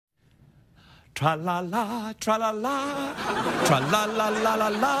Tra-la-la, tra-la-la,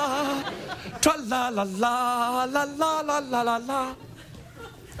 tra-la-la-la-la-la, tra-la-la-la-la-la-la-la-la.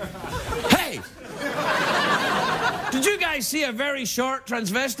 Hey! Did you guys see a very short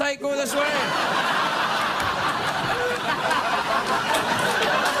transvestite go this way?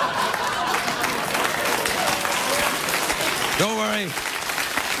 Don't worry.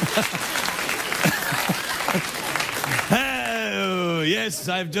 Oh, yes,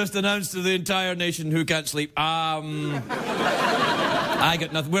 I've just announced to the entire nation who can't sleep. I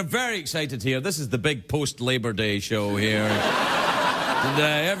got nothing. We're very excited here. This is the big post-Labor Day show here. And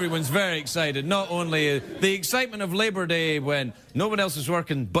everyone's very excited. Not only the excitement of Labor Day when no one else is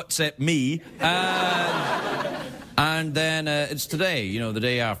working but except me. And then it's today, you know, the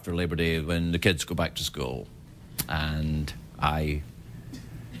day after Labor Day when the kids go back to school. And I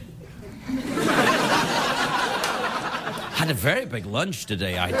had a very big lunch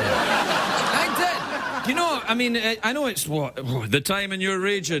today, I did. I did. You know, I mean, I know it's what, the time in your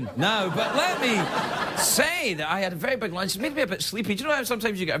region now, but let me say that I had a very big lunch. It made me a bit sleepy. Do you know how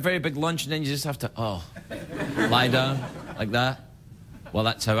sometimes you get a very big lunch and then you just have to, lie down like that? Well,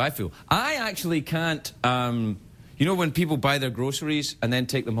 that's how I feel. I actually can't, you know when people buy their groceries and then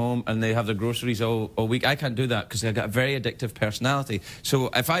take them home and they have their groceries all week? I can't do that because I've got a very addictive personality.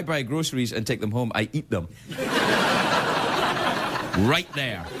 So if I buy groceries and take them home, I eat them. Right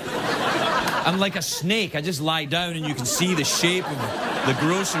there. I'm like a snake. I just lie down and you can see the shape of the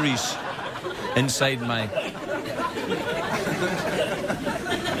groceries inside my...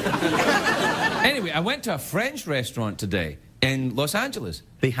 Anyway, I went to a French restaurant today in Los Angeles.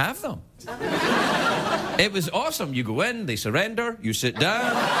 They have them. It was awesome. You go in, they surrender, you sit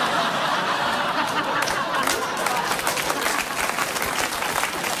down.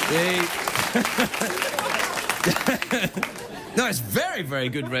 No, it's a very, very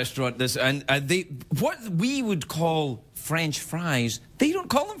good restaurant, this. And they, what we would call French fries, they don't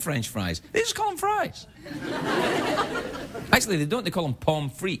call them French fries. They just call them fries. Actually, they don't. They call them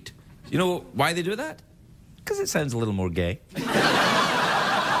pommes frites. You know why they do that? Because it sounds a little more gay.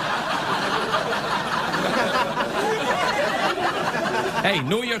 Hey,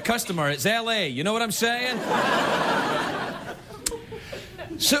 know your customer. It's L.A. You know what I'm saying?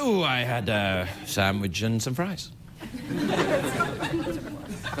 So I had a sandwich and some fries. I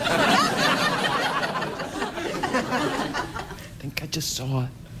think I just saw a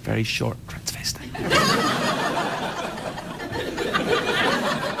very short transvestite.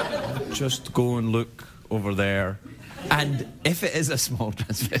 I'll just go and look over there. And if it is a small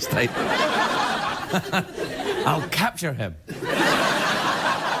transvestite, I'll capture him.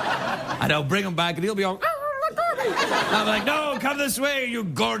 And I'll bring him back and he'll be all... I'm like, no, come this way, you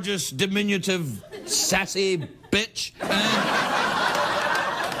gorgeous, diminutive, sassy bitch.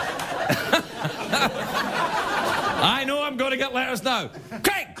 I know I'm going to get letters now.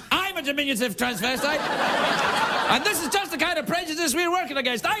 Craig, I'm a diminutive transvestite. And this is just the kind of prejudice we're working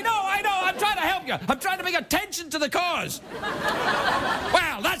against. I know, I'm trying to help you. I'm trying to bring attention to the cause.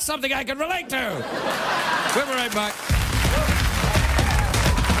 Well, that's something I can relate to. We'll be right back.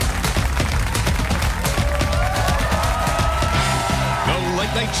 The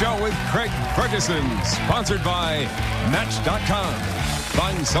Late Night Show with Craig Ferguson, sponsored by Match.com.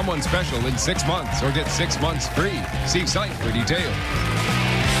 Find someone special in 6 months or get 6 months free. See site for details.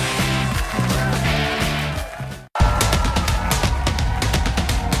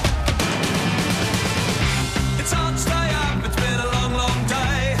 It's hard to stay up, it's been a long, long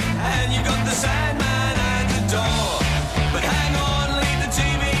day, and you got the Sandman at the door. But hang on, leave the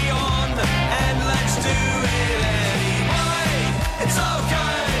TV on, and let's do it anyway. It's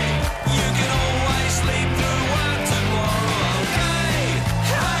okay, you can always sleep through work tomorrow, okay?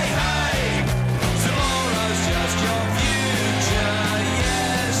 Hey, hey, tomorrow's just your future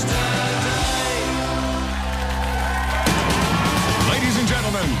yesterday. Ladies and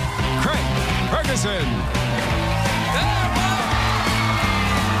gentlemen, Craig Ferguson.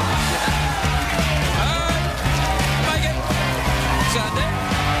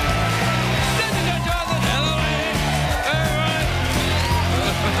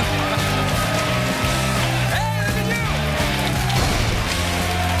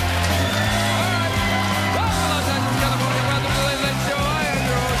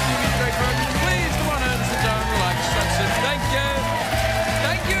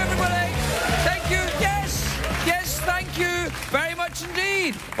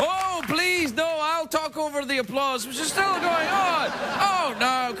 Indeed. Oh, please, no, I'll talk over the applause, which is still going on. Oh,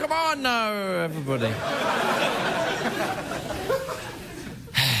 no, come on now, everybody.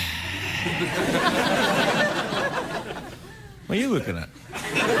 What are you looking at?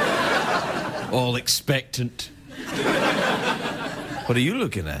 All expectant. What are you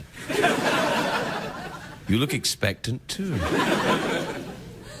looking at? You look expectant, too.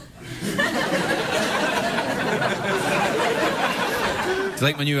 It's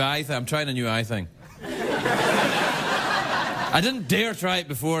like my new eye thing. I'm trying a new eye thing. I didn't dare try it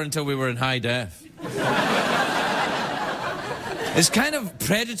before until we were in high def. It's kind of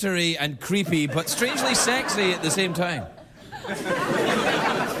predatory and creepy, but strangely sexy at the same time.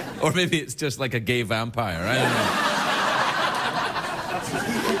 Or maybe it's just like a gay vampire, I don't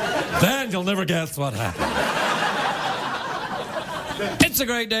know. Then you'll never guess what happened. It's a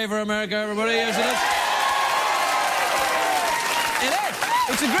great day for America, everybody. Yes, it is. It is.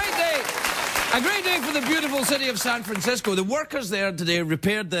 It's a great day. A great day for the beautiful city of San Francisco. The workers there today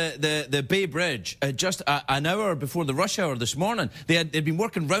repaired the Bay Bridge just an hour before the rush hour this morning. They'd been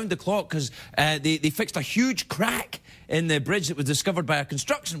working round the clock because they fixed a huge crack in the bridge that was discovered by a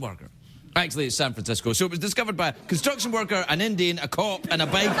construction worker. Actually, it's San Francisco, so it was discovered by a construction worker, an Indian, a cop, and a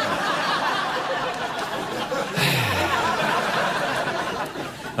biker.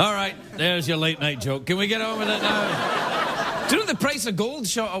 All right, there's your late night joke. Can we get on with it now? Do you know the price of gold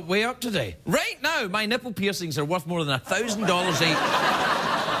shot up way up today? Right now, my nipple piercings are worth more than $1,000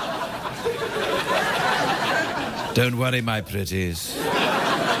 each. Don't worry, my pretties.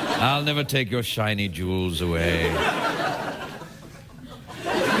 I'll never take your shiny jewels away.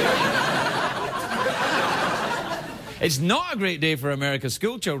 It's not a great day for America's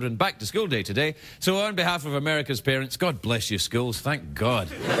school children. Back to school day today. So on behalf of America's parents, God bless you schools, thank God.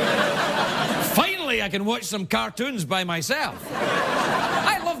 Finally, I can watch some cartoons by myself.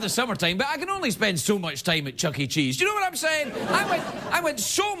 I love the summertime, but I can only spend so much time at Chuck E. Cheese. Do you know what I'm saying? I went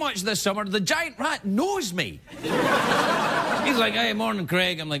so much this summer, the giant rat knows me. He's like, hey, morning,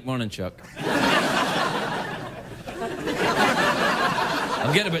 Craig. I'm like, morning, Chuck.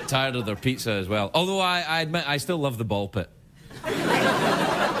 I'm getting a bit tired of their pizza as well. Although I admit I still love the ball pit.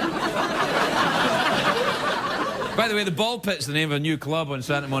 By the way, the ball pit's the name of a new club on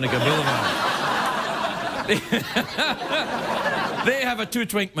Santa Monica Boulevard. They have a 2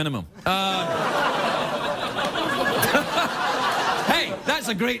 twink minimum. Hey, that's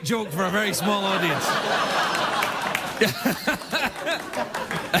a great joke for a very small audience.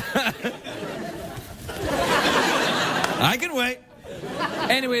 I can wait.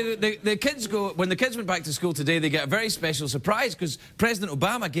 Anyway, the kids when the kids went back to school today, they get a very special surprise because President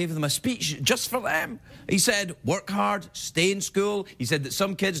Obama gave them a speech just for them. He said, work hard, stay in school. He said that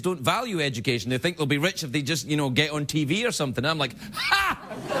some kids don't value education. They think they'll be rich if they just, you know, get on TV or something. And I'm like, ha!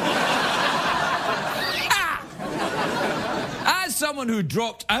 Ha! As someone who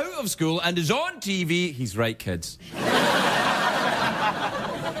dropped out of school and is on TV, he's right, kids.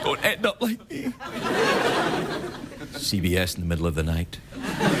 Don't end up like me. CBS in the middle of the night.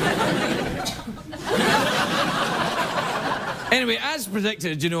 Anyway, as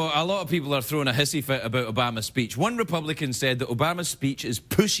predicted, you know, a lot of people are throwing a hissy fit about Obama's speech. One Republican said that Obama's speech is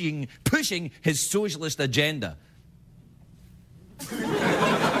pushing his socialist agenda.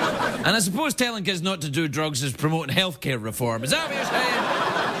 And I suppose telling kids not to do drugs is promoting healthcare reform. Is that what you're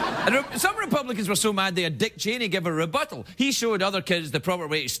saying? And some Republicans were so mad they had Dick Cheney give a rebuttal. He showed other kids the proper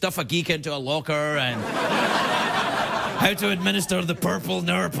way to stuff a geek into a locker and how to administer the purple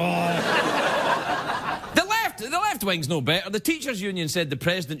Nurple. The left wing's no better. The teachers' union said the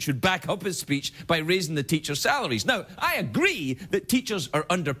president should back up his speech by raising the teachers' salaries. Now, I agree that teachers are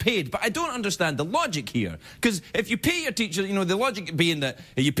underpaid, but I don't understand the logic here. Because if you pay your teachers, you know, the logic being that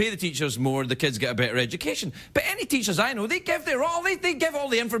if you pay the teachers more, the kids get a better education. But any teachers I know, they give their all. They give all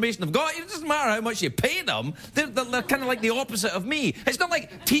the information they've got. It doesn't matter how much you pay them. They're kind of like the opposite of me. It's not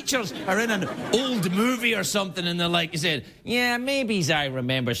like teachers are in an old movie or something and they're like, you said, yeah, maybe I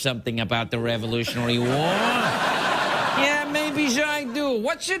remember something about the Revolutionary War. Yeah, maybe I do.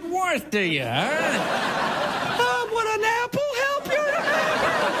 What's it worth to you, huh? Would an apple help you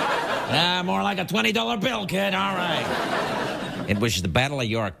remember? More like a $20 bill, kid, all right. It was the Battle of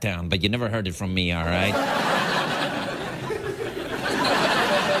Yorktown, but you never heard it from me, all right?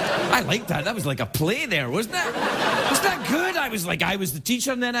 I liked that. That was like a play there, wasn't it? Was that good? I was the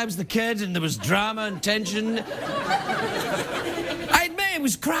teacher and then I was the kid and there was drama and tension. I admit it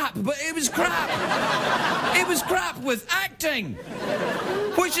was crap, but it was crap. It was crap with acting,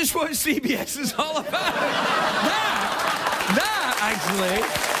 which is what CBS is all about.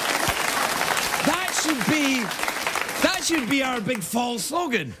 That should be our big fall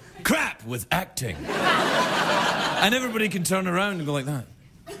slogan. Crap with acting. And everybody can turn around and go like that.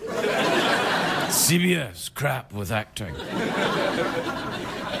 CBS, crap with acting.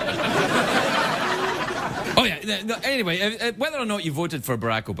 Oh yeah, Anyway, whether or not you voted for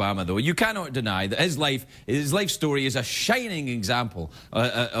Barack Obama, though, you cannot deny that his life story is a shining example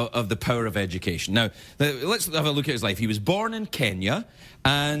of the power of education. Now, let's have a look at his life. He was born in Kenya,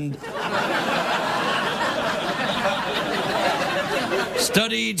 and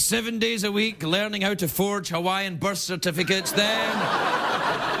studied 7 days a week, learning how to forge Hawaiian birth certificates. Then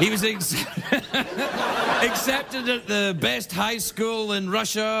he was accepted at the best high school in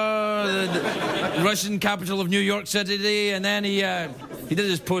Russia, the Russian capital of New York City, and then he did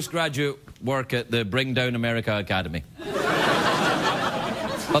his postgraduate work at the Bring Down America Academy,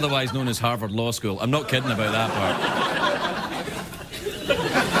 otherwise known as Harvard Law School. I'm not kidding about that part.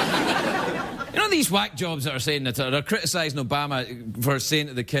 You know these whack jobs that are saying that are criticising Obama for saying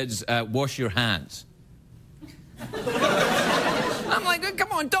to the kids, wash your hands? I'm like,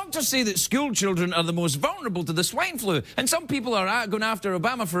 come on, doctors say that school children are the most vulnerable to the swine flu, and some people are going after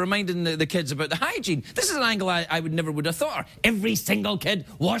Obama for reminding the kids about the hygiene. This is an angle I never would have thought. Every single kid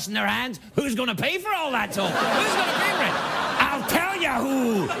washing their hands? Who's going to pay for all that talk? Who's going to pay for it? I'll tell you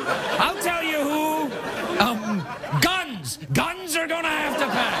who. I'll tell you who. Guns. Guns are going to have to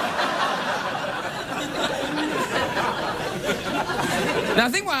pay. Now, I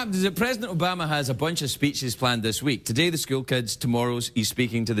think what happens is that President Obama has a bunch of speeches planned this week. Today, the school kids. Tomorrow, he's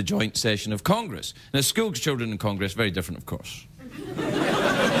speaking to the joint session of Congress. Now, school children in Congress, very different, of course.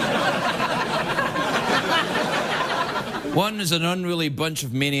 One is an unruly bunch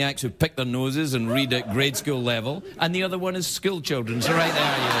of maniacs who pick their noses and read at grade school level, and the other one is school children. So right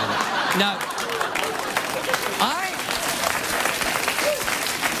there, you know. Now,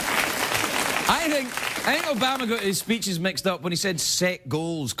 I think Obama got his speeches mixed up when he said set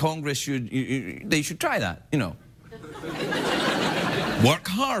goals. Congress they should try that, you know. Work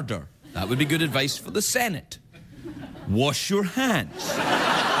harder. That would be good advice for the Senate. Wash your hands.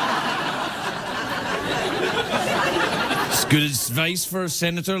 It's good advice for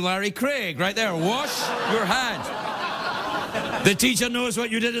Senator Larry Craig, right there. Wash your hands. The teacher knows what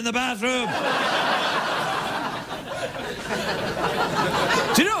you did in the bathroom.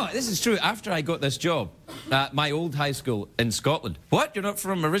 Do you know, this is true, after I got this job at my old high school in Scotland. What? You're not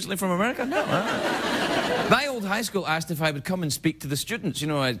originally from America? No. My old high school asked if I would come and speak to the students, you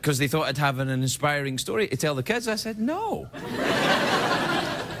know, because they thought I'd have an inspiring story to tell the kids. I said, no.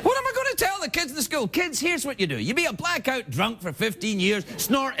 What am I going to tell the kids in the school? Kids, here's what you do. You be a blackout drunk for 15 years,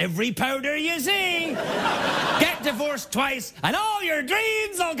 snort every powder you see, get divorced twice, and all your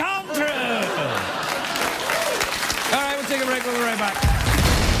dreams will come true. All right, we'll take a break. We'll be right back.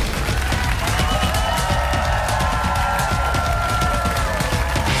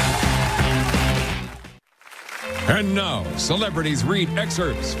 And now, celebrities read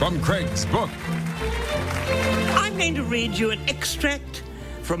excerpts from Craig's book. I'm going to read you an extract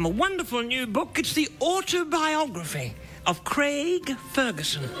from a wonderful new book. It's the autobiography of Craig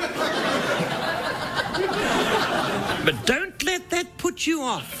Ferguson. But don't let that put you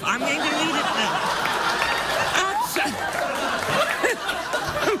off. I'm going to read it now.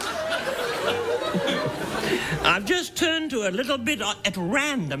 I've just turned to a little bit at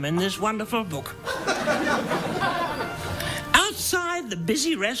random in this wonderful book. Outside the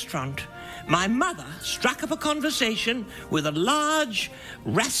busy restaurant, my mother struck up a conversation with a large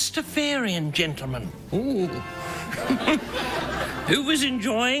Rastafarian gentleman. Ooh. Who was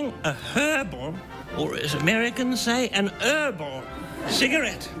enjoying a herbal, or as Americans say, an herbal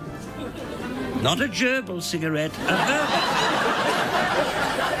cigarette. Not a gerbil cigarette, a herbal.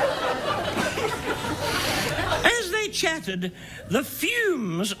 As they chatted, the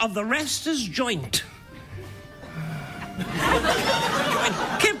fumes of the Rasta's joint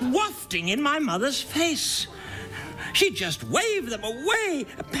kept wafting in my mother's face. She just waved them away,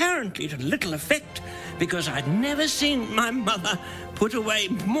 apparently to little effect, because I'd never seen my mother put away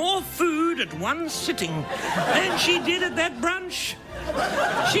more food at one sitting than she did at that brunch.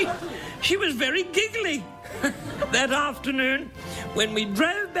 She was very giggly that afternoon when we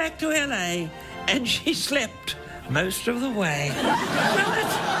drove back to LA and she slept most of the way.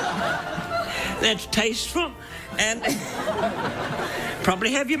 That's tasteful, and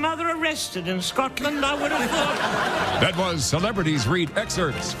probably have your mother arrested in Scotland, I would have thought. That was Celebrities Read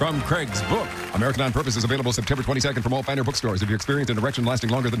Excerpts from Craig's book. American on Purpose is available September 22nd from all finer bookstores. If you experience an erection lasting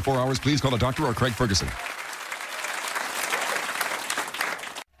longer than 4 hours, please call a doctor or Craig Ferguson.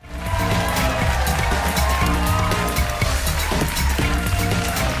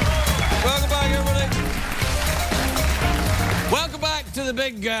 The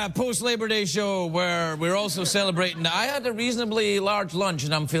big post-Labor Day show where we're also celebrating. I had a reasonably large lunch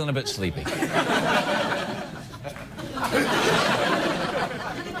and I'm feeling a bit sleepy.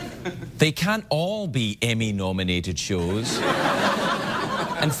 They can't all be Emmy-nominated shows.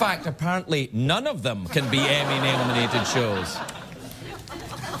 In fact, apparently, none of them can be Emmy-nominated shows.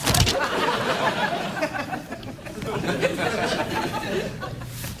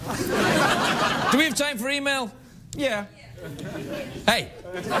 Do we have time for email? Yeah. Hey.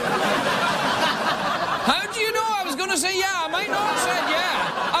 How do you know I was going to say yeah? I might not have said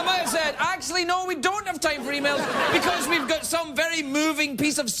yeah. I might have said, actually, no, we don't have time for emails because we've got some very moving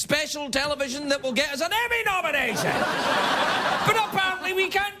piece of special television that will get us an Emmy nomination. But apparently we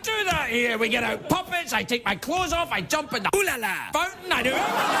can't do that here. We get out puppets, I take my clothes off, I jump in the ooh-la-la fountain, I do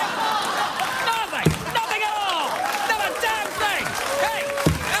everything. Nothing at all. Not a damn thing. Hey,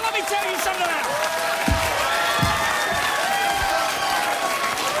 and let me tell you something else.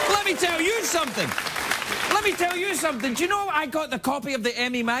 Let me tell you something. Do you know I got the copy of the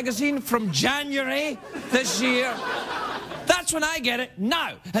Emmy magazine from January this year? That's when I get it,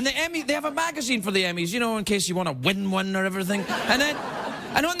 now. And the Emmy, they have a magazine for the Emmys, you know, in case you want to win one or everything.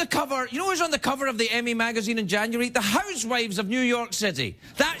 And on the cover, you know who's on the cover of the Emmy magazine in January? The Housewives of New York City.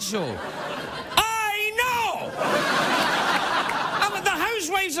 That show. I know! The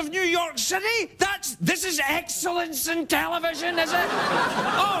Housewives of New York City? This is excellence in television, is it?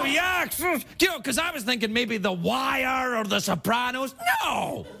 Oh, yeah. You know, because I was thinking maybe The Wire or The Sopranos.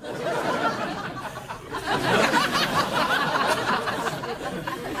 No!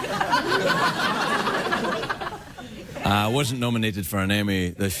 I wasn't nominated for an Emmy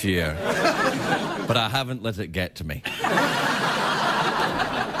this year, but I haven't let it get to me.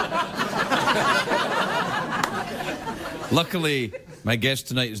 Luckily, my guest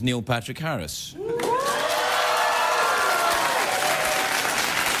tonight is Neil Patrick Harris.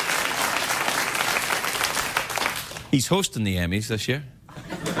 He's hosting the Emmys this year.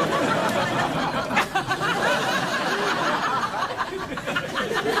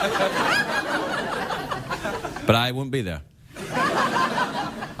 But I won't be there.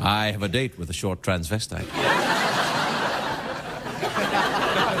 I have a date with a short transvestite.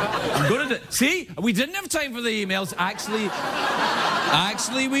 I'm going to... See? We didn't have time for the emails. Actually,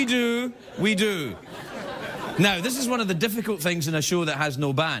 we do. We do. Now, this is one of the difficult things in a show that has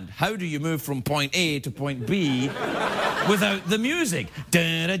no band. How do you move from point A to point B without the music?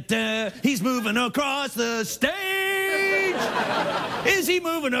 Da-da-da, he's moving across the stage. Is he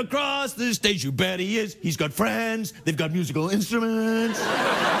moving across the stage? You bet he is. He's got friends. They've got musical instruments.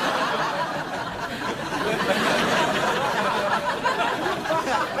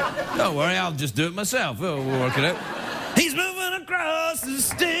 Don't worry, I'll just do it myself. We'll work it out. He's moving across the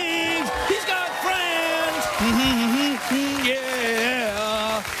stage. He's got friends.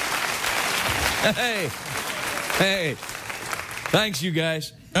 Yeah. Hey. Thanks, you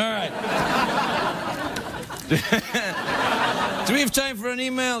guys. All right. Do we have time for an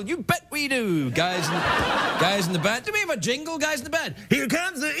email? You bet we do, guys in the band. Do we have a jingle, guys in the band? Here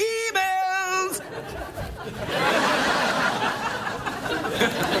comes the emails.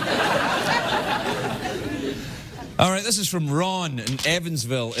 All right, this is from Ron in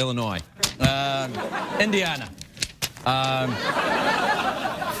Evansville, Illinois. Indiana.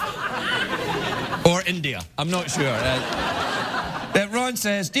 Or India. I'm not sure. Ron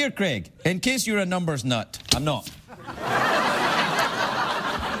says, Dear Craig, in case you're a numbers nut, I'm not.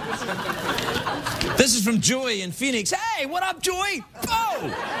 This is from Joey in Phoenix. Hey, what up, Joey?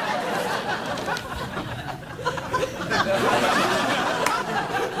 Oh!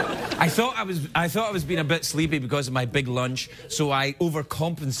 I thought I was being a bit sleepy because of my big lunch, so I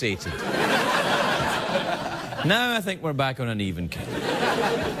overcompensated. Now I think we're back on an even keel.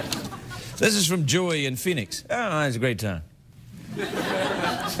 This is from Joey in Phoenix. Oh, it's a great time.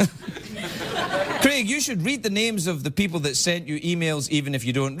 Craig, you should read the names of the people that sent you emails even if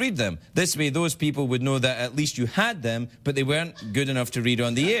you don't read them. This way those people would know that at least you had them, but they weren't good enough to read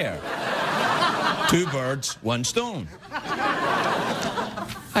on the air. 2 birds, 1 stone.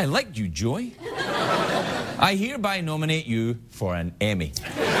 I liked you, Joey. I hereby nominate you for an Emmy.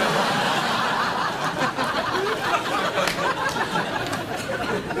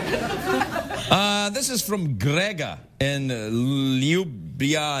 This is from Grega in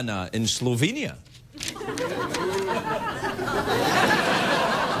Ljubljana in Slovenia.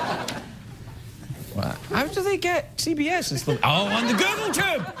 How do they get CBS in Slovenia? Oh, on the Google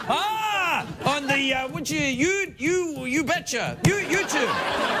Tube! Ah! On the, you betcha! YouTube!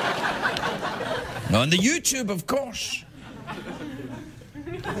 On the YouTube, of course.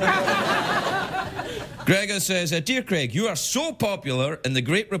 Gregor says, Dear Craig, you are so popular in the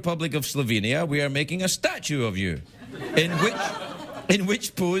great Republic of Slovenia, we are making a statue of you. In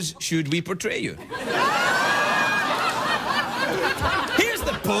which pose should we portray you? Here's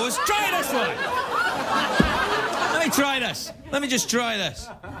the pose. Try it one. Let me try this. Let me just try this.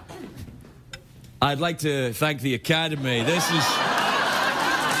 I'd like to thank the Academy. This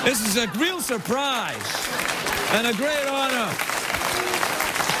is a real surprise and a great honor.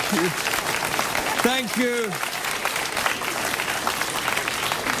 Thank you.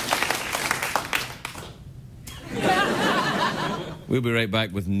 We'll be right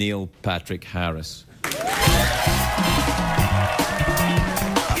back with Neil Patrick Harris.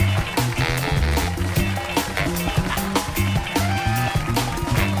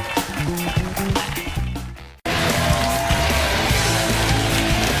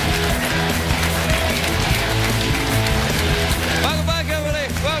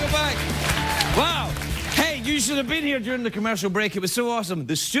 Have been here during the commercial break. It was so awesome.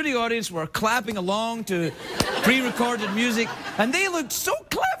 The studio audience were clapping along to pre-recorded music, and they looked so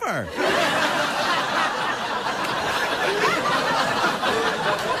clever.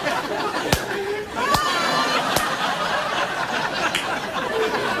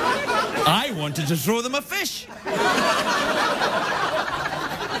 I wanted to throw them a fish.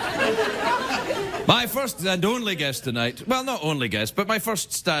 My first and only guest tonight, well, not only guest, but my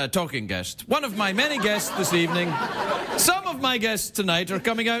first talking guest. One of my many guests this evening. Some of my guests tonight are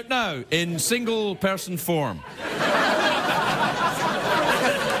coming out now in single-person form.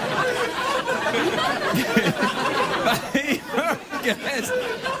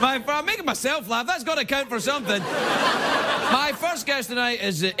 I'm making myself laugh. That's got to count for something. My first guest tonight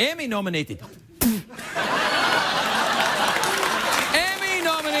is Emmy-nominated.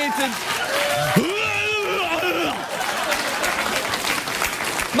 Emmy-nominated...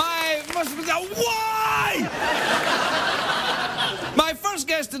 Why? My first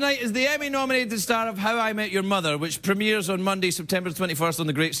guest tonight is the Emmy-nominated star of How I Met Your Mother, which premieres on Monday, September 21st on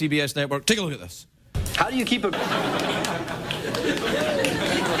the great CBS network. Take a look at this. How do you keep a...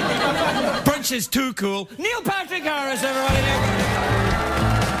 Punch is too cool. Neil Patrick Harris, everybody.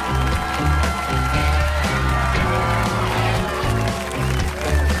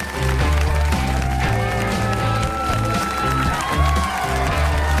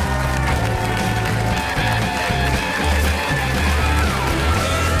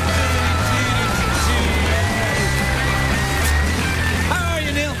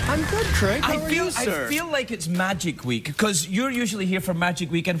 Craig, how are you, sir? I feel like it's Magic Week, because you're usually here for Magic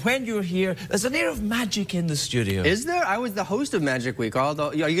Week, and when you're here, there's an air of magic in the studio. Is there? I was the host of Magic Week. Are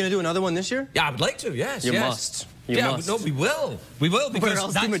you going to do another one this year? Yeah, I would like to, yes. You must. You must. No, we will. We will, because... Where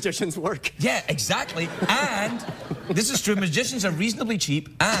else do magicians work? Yeah, exactly. And this is true, magicians are reasonably cheap,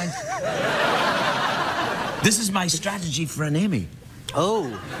 and this is my strategy for an Emmy.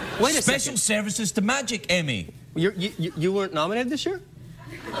 Oh, wait a second. Special services to Magic Emmy. You weren't nominated this year?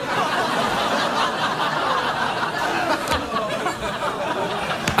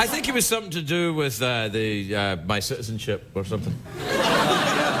 I think it was something to do with my citizenship or something.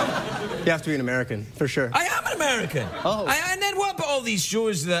 You have to be an American, for sure. I am an American. Oh. And then what about all these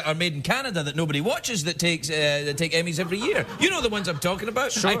shows that are made in Canada that nobody watches that take Emmys every year? You know the ones I'm talking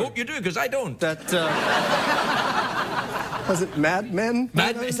about? Sure. I hope you do, because I don't. That, was it Mad Men?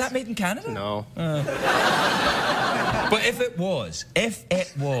 Is that made in Canada? No. But if it was...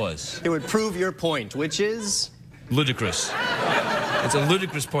 It would prove your point, which is... ludicrous. It's a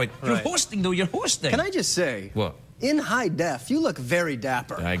ludicrous point. You're Right. hosting, though. You're hosting. Can I just say... What? In high def, you look very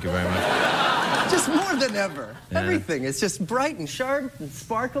dapper. Thank you very much. Just more than ever. Yeah. Everything is just bright and sharp and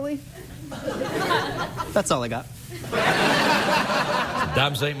sparkly. That's all I got.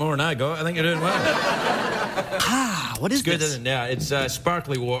 Damn sight more than I got. I think you're doing well. Ah, what is It's good, this? isn't it? Yeah, it's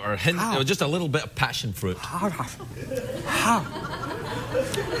sparkly water. Just a little bit of passion fruit. How?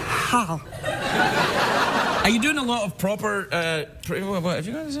 Are you doing a lot of proper... what have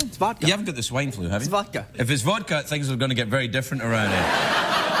you got this in? It's vodka. You haven't got the swine flu, have you? It's vodka. If it's vodka, things are going to get very different around here.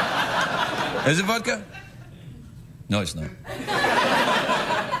 Is it vodka? No, it's not.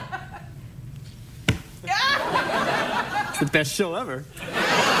 It's the best show ever.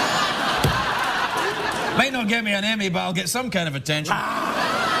 Might not get me an Emmy, but I'll get some kind of attention.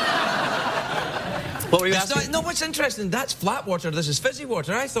 What were you asking? No, what's interesting, that's flat water, this is fizzy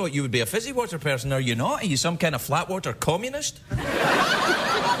water. I thought you would be a fizzy water person. Are you not? Are you some kind of flat water communist?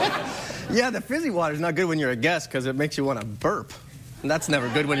 Yeah, the fizzy water's not good when you're a guest because it makes you want to burp. And that's never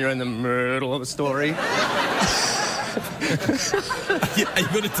good when you're in the middle of a story. Are you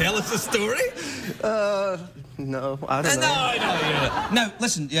going to tell us a story? No, I don't know. No. Now,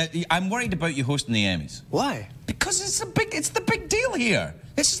 listen, I'm worried about you hosting the Emmys. Why? Because because it's the big deal here.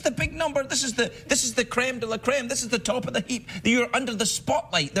 This is the big number. This is the creme de la creme. This is the top of the heap. You're under the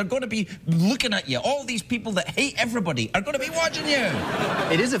spotlight. They're going to be looking at you. All these people that hate everybody are going to be watching you.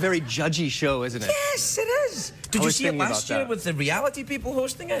 It is a very judgy show, isn't it? Yes, it is. Did you see it last year with the reality people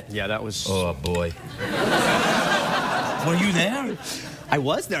hosting it? Yeah, that was... Oh, boy. Were you there? I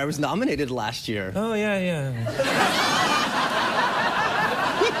was there. I was nominated last year. Oh, yeah.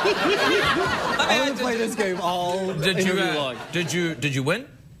 I'm going to play this game all interview long. Did you win?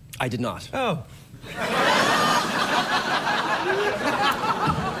 I did not. Oh.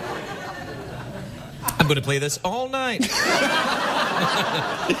 I'm going to play this all night.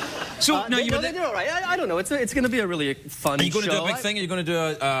 So now you're all right. I don't know. It's going to be a really fun show. Are you going to do a big thing? Are you going to do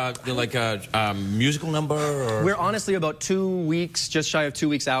a musical number? Or? We're honestly about 2 weeks, just shy of 2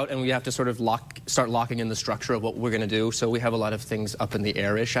 weeks out, and we have to sort of start locking in the structure of what we're going to do. So we have a lot of things up in the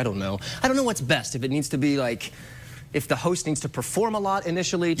air-ish. I don't know. I don't know what's best. If it needs to be like... If the host needs to perform a lot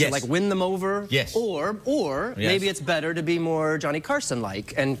initially to like win them over, or maybe it's better to be more Johnny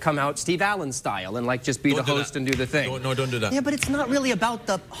Carson-like and come out Steve Allen style and like just be the host and do the thing. No, don't do that. Yeah, but it's not really about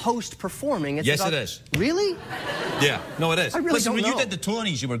the host performing. It's yes, it is. Really? Yeah, no, it is. I really Listen, don't when know. you did the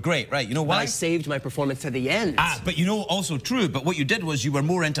Tonys, you were great, right? You know why? But I saved my performance to the end. But you know, also true, but what you did was you were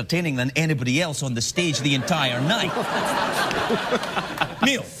more entertaining than anybody else on the stage the entire night.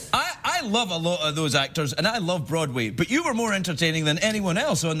 Neil, I love a lot of those actors, and I love Broadway, but you were more entertaining than anyone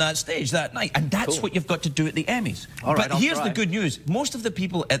else on that stage that night, and that's what you've got to do at the Emmys. All right, but here's the good news. Most of the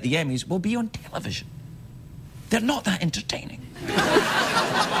people at the Emmys will be on television. They're not that entertaining.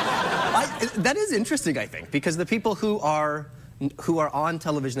 That is interesting, I think, because the people who are on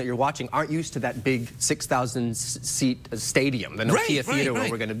television that you're watching aren't used to that big 6,000-seat stadium, the Nokia Theater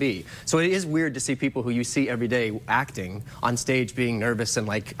where we're going to be. So it is weird to see people who you see every day acting on stage being nervous and,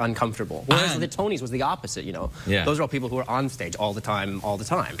 like, uncomfortable. Whereas the Tonys was the opposite, you know. Yeah. Those are all people who are on stage all the time,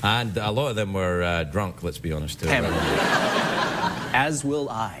 And a lot of them were drunk, let's be honest, too. As will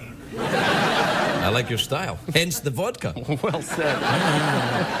I. I like your style. Hence the vodka. Well said.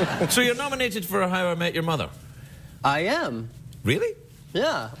 So you're nominated for How I Met Your Mother. I am. Really?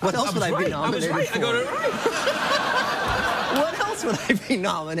 Yeah. What else would I be nominated for? I got it right. What else would I be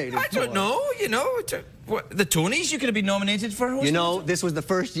nominated for? I don't know, you know. What, the Tonys, you could have been nominated for. You know, this was the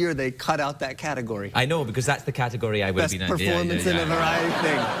first year they cut out that category. I know, because that's the category I would have been Best performance in a variety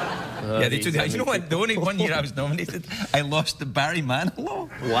thing. Yeah, they took that. You know what? The only one year I was nominated, I lost to Barry Manilow.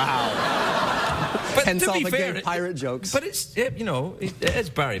 Wow. But Hence to all be the fair, gay pirate jokes. But it's, you know, it's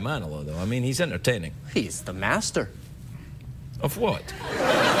Barry Manilow, though. I mean, he's entertaining. He's the master. Of what?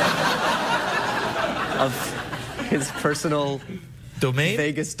 Of his personal domain?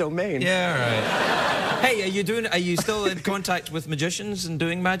 Vegas domain. Yeah, right. Hey, are you still in contact with magicians and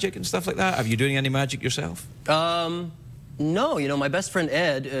doing magic and stuff like that? Are you doing any magic yourself? No, you know, my best friend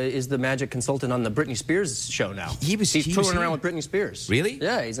Ed is the magic consultant on the Britney Spears show now. He's touring around with Britney Spears. Really?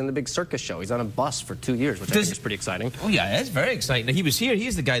 Yeah, he's in the big circus show. He's on a bus for 2 years, which I think is pretty exciting. Oh, yeah, it's very exciting. He was here.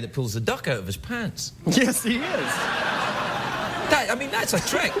 He's the guy that pulls the duck out of his pants. Yes, he is. I mean, that's a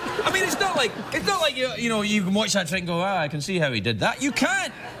trick. I mean, it's not like you know, you can watch that trick and go, I can see how he did that. You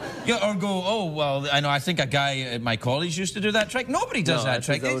can't. Or go, oh, well, I think a guy at my college used to do that trick. Nobody does that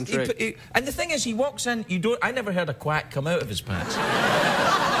trick. His own trick. And the thing is, he walks in, I never heard a quack come out of his pants.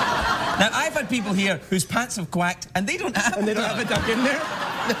 Now, I've had people here whose pants have quacked, and they don't have a duck in there?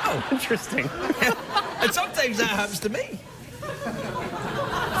 No. Interesting. And sometimes that happens to me.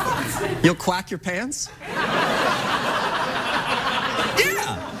 You'll quack your pants?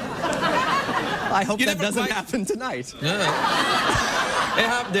 I hope that doesn't happen tonight. No. It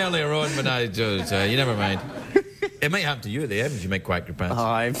happened earlier on when I just, you never mind. It might happen to you at the end. You might quack your pants. Oh,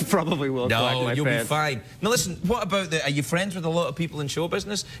 I probably will quack my pants. No, you'll be fine. Now listen, what about are you friends with a lot of people in show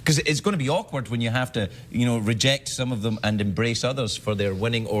business? Because it's going to be awkward when you have to, you know, reject some of them and embrace others for their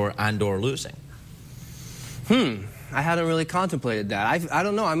winning or losing. I hadn't really contemplated that. I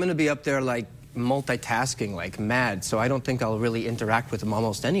don't know. I'm going to be up there like multitasking like mad, so I don't think I'll really interact with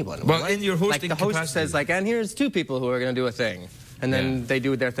almost anyone. Well, in your hosting like the host says, like, and here's 2 people who are going to do a thing, and then they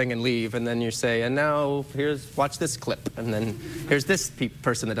do their thing and leave, and then you say, and now watch this clip, and then here's this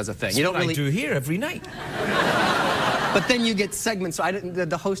person that does a thing. That's you don't what really I do here every night. But then you get segments. So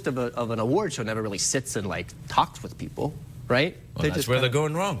the host of an award show never really sits and like talks with people, right? Well, that's where they're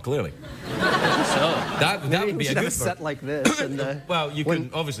going wrong, clearly. That would be a good set like this. And, well,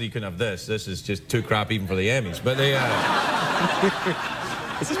 obviously you can have this. This is just too crap even for the Emmys. But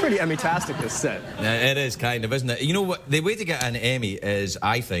this is pretty Emmy-tastic, this set. It is kind of, isn't it? You know what? The way to get an Emmy is,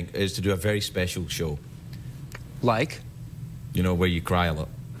 I think, is to do a very special show. Like? You know, where you cry a lot.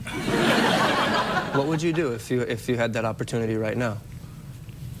 What would you do if you had that opportunity right now?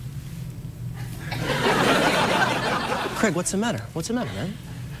 Craig, what's the matter? What's the matter, man?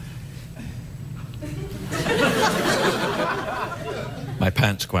 My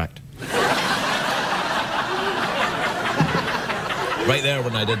pants quacked. Right there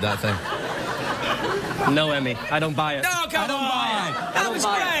when I did that thing. No, Emmy. I don't buy it. No, come on! That was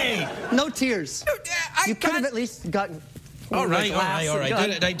great! No tears. You could have at least gotten... All right.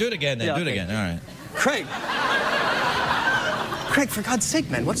 Do it again then. Yeah, do it okay. again. All right. Craig. Craig, for God's sake,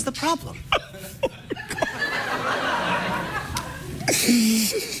 man, what's the problem?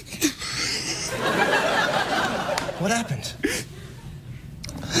 What happened?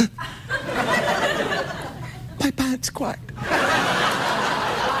 My pants quacked.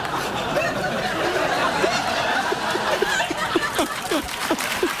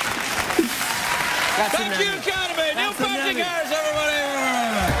 Thank you, Academy. Neil Patrick Harris, everybody.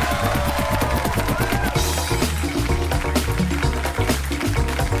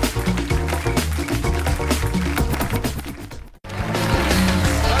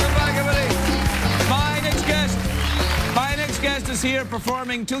 My next guest is here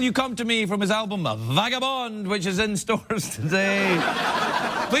performing Till You Come to Me from his album Vagabond, which is in stores today.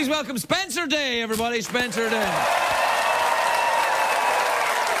 Please welcome Spencer Day, everybody. Spencer Day.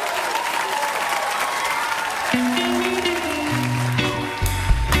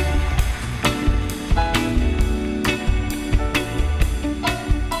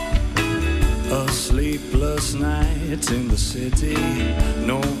 A sleepless night in the city,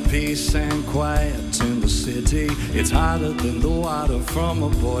 no peace and quiet in the city. It's hotter than the water from a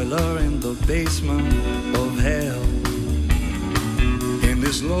boiler in the basement of hell. In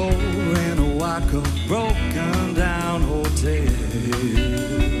this low-rent Oaxaca broken down hotel,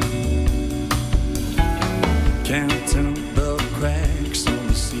 counting the cracks on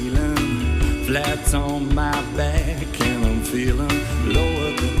the ceiling, flat on my back, and I'm feeling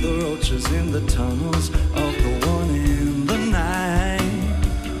lower than the roaches in the tunnels of the one in the night.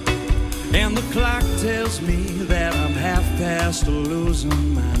 And the clock tells me that I'm half past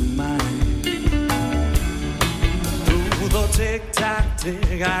losing my mind. Through the tick-tock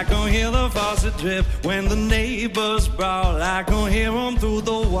tick, I can hear the faucet drip. When the neighbors brawl, I can hear them through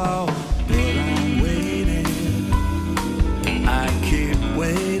the wall. But I'm waiting, I keep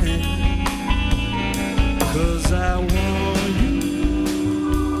waiting, 'cause I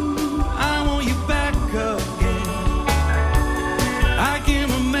want you back again. I can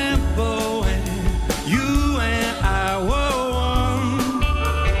remember when you and I were one,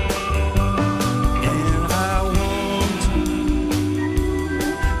 and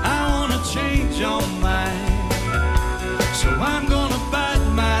I wanna change your mind. So I'm gonna bide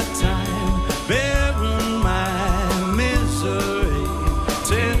my time, bearing my misery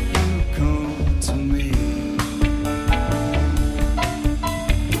till you come to me.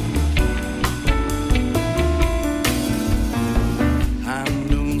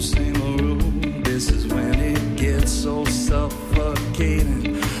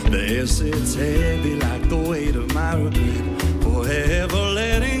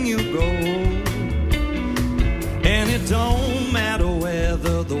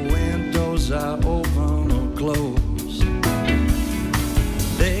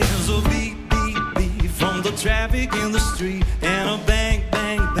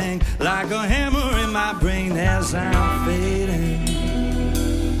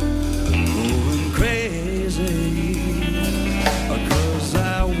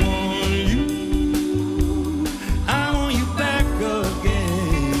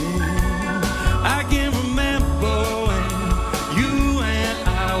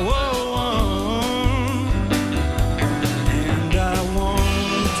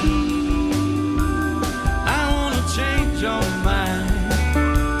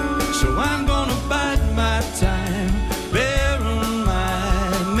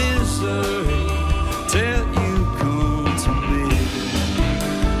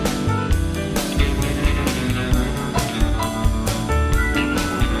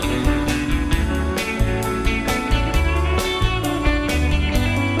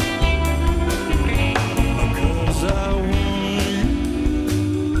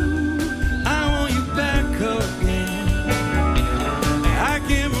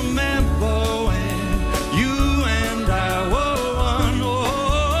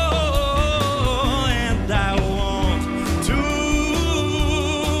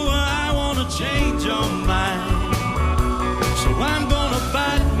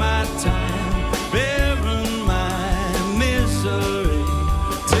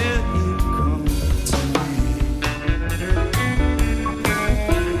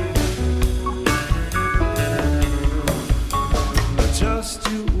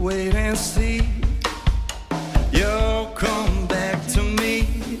 you wait and see. You'll come back to me.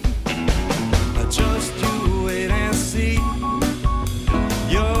 Just you wait and see.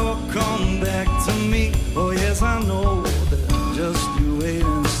 You'll come back to me. Oh yes, I know that. Just you wait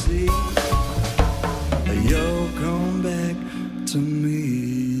and see. You'll come back to me.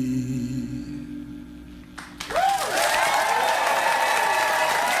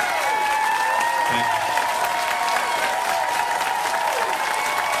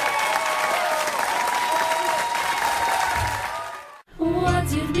 What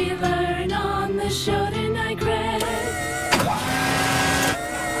did we learn on the show tonight, Greg?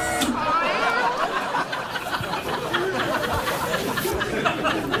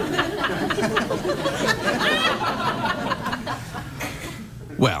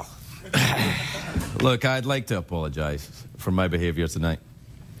 Well, look, I'd like to apologize for my behavior tonight.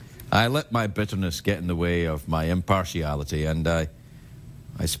 I let my bitterness get in the way of my impartiality, and I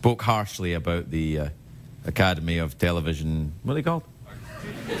spoke harshly about the Academy of Television... What are they called?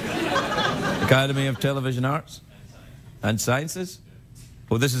 Academy of Television Arts and Sciences?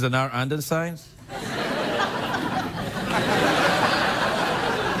 Oh, this is an art and a science?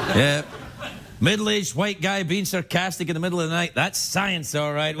 Yeah. Middle-aged white guy being sarcastic in the middle of the night. That's science,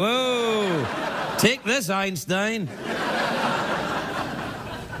 all right. Whoa! Take this, Einstein.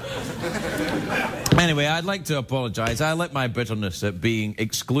 Anyway, I'd like to apologize. I let my bitterness at being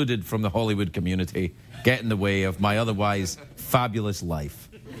excluded from the Hollywood community get in the way of my otherwise fabulous life.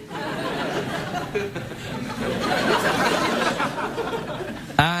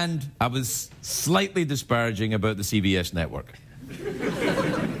 And I was slightly disparaging about the CBS network,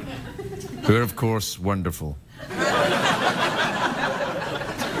 who are, of course, wonderful.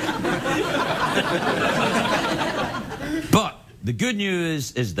 But the good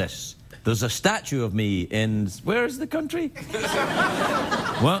news is this. There's a statue of me in... Where is the country?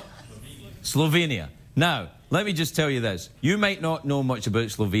 What? Slovenia. Now, let me just tell you this. You might not know much about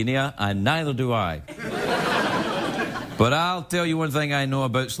Slovenia, and neither do I. But I'll tell you one thing I know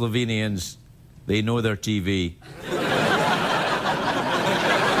about Slovenians. They know their TV.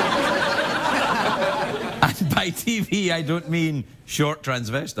 And by TV, I don't mean short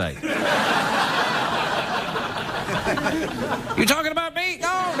transvestite. You talking about me?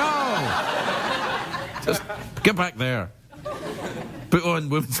 No, no. Just get back there. Put on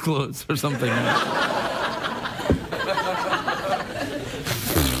women's clothes or something.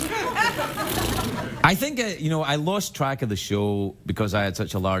 I think, I lost track of the show because I had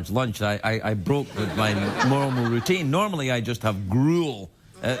such a large lunch. I broke with my normal routine. Normally, I just have gruel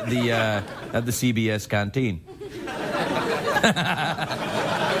at the CBS canteen.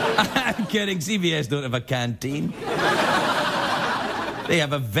 I'm kidding. CBS don't have a canteen. They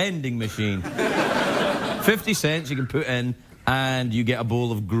have a vending machine. 50 cents you can put in, and you get a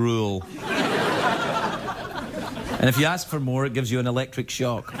bowl of gruel. And if you ask for more, it gives you an electric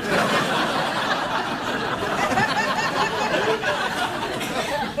shock.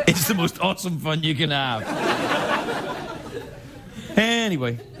 It's the most awesome fun you can have.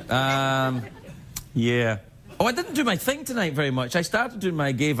 Anyway, yeah. Oh, I didn't do my thing tonight very much. I started doing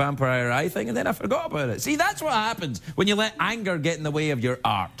my gay vampire eye thing, and then I forgot about it. See, that's what happens when you let anger get in the way of your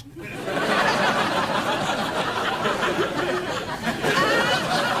art.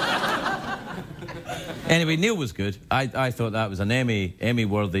 Anyway, Neil was good. I thought that was an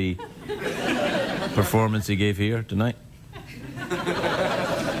Emmy-worthy performance he gave here tonight.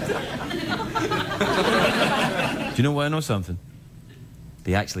 Do you know what? I know something.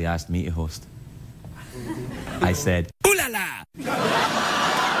 They actually asked me to host. I said, ooh la la!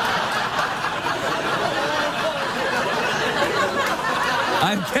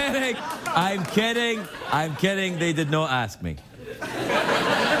 I'm kidding. I'm kidding. I'm kidding. They did not ask me.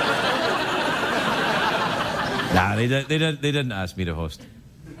 Nah, they didn't ask me to host.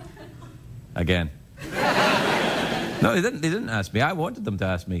 Again. No, they didn't ask me. I wanted them to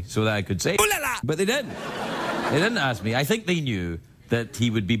ask me so that I could say, ooh la la! But they didn't. They didn't ask me. I think they knew that he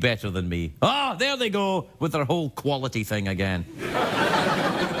would be better than me. Oh, there they go with their whole quality thing again.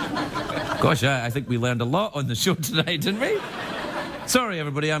 Gosh, I think we learned a lot on the show tonight, didn't we? Sorry,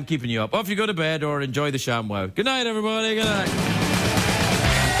 everybody, I'm keeping you up. Off you go to bed or enjoy the ShamWow. Good night, everybody. Good night.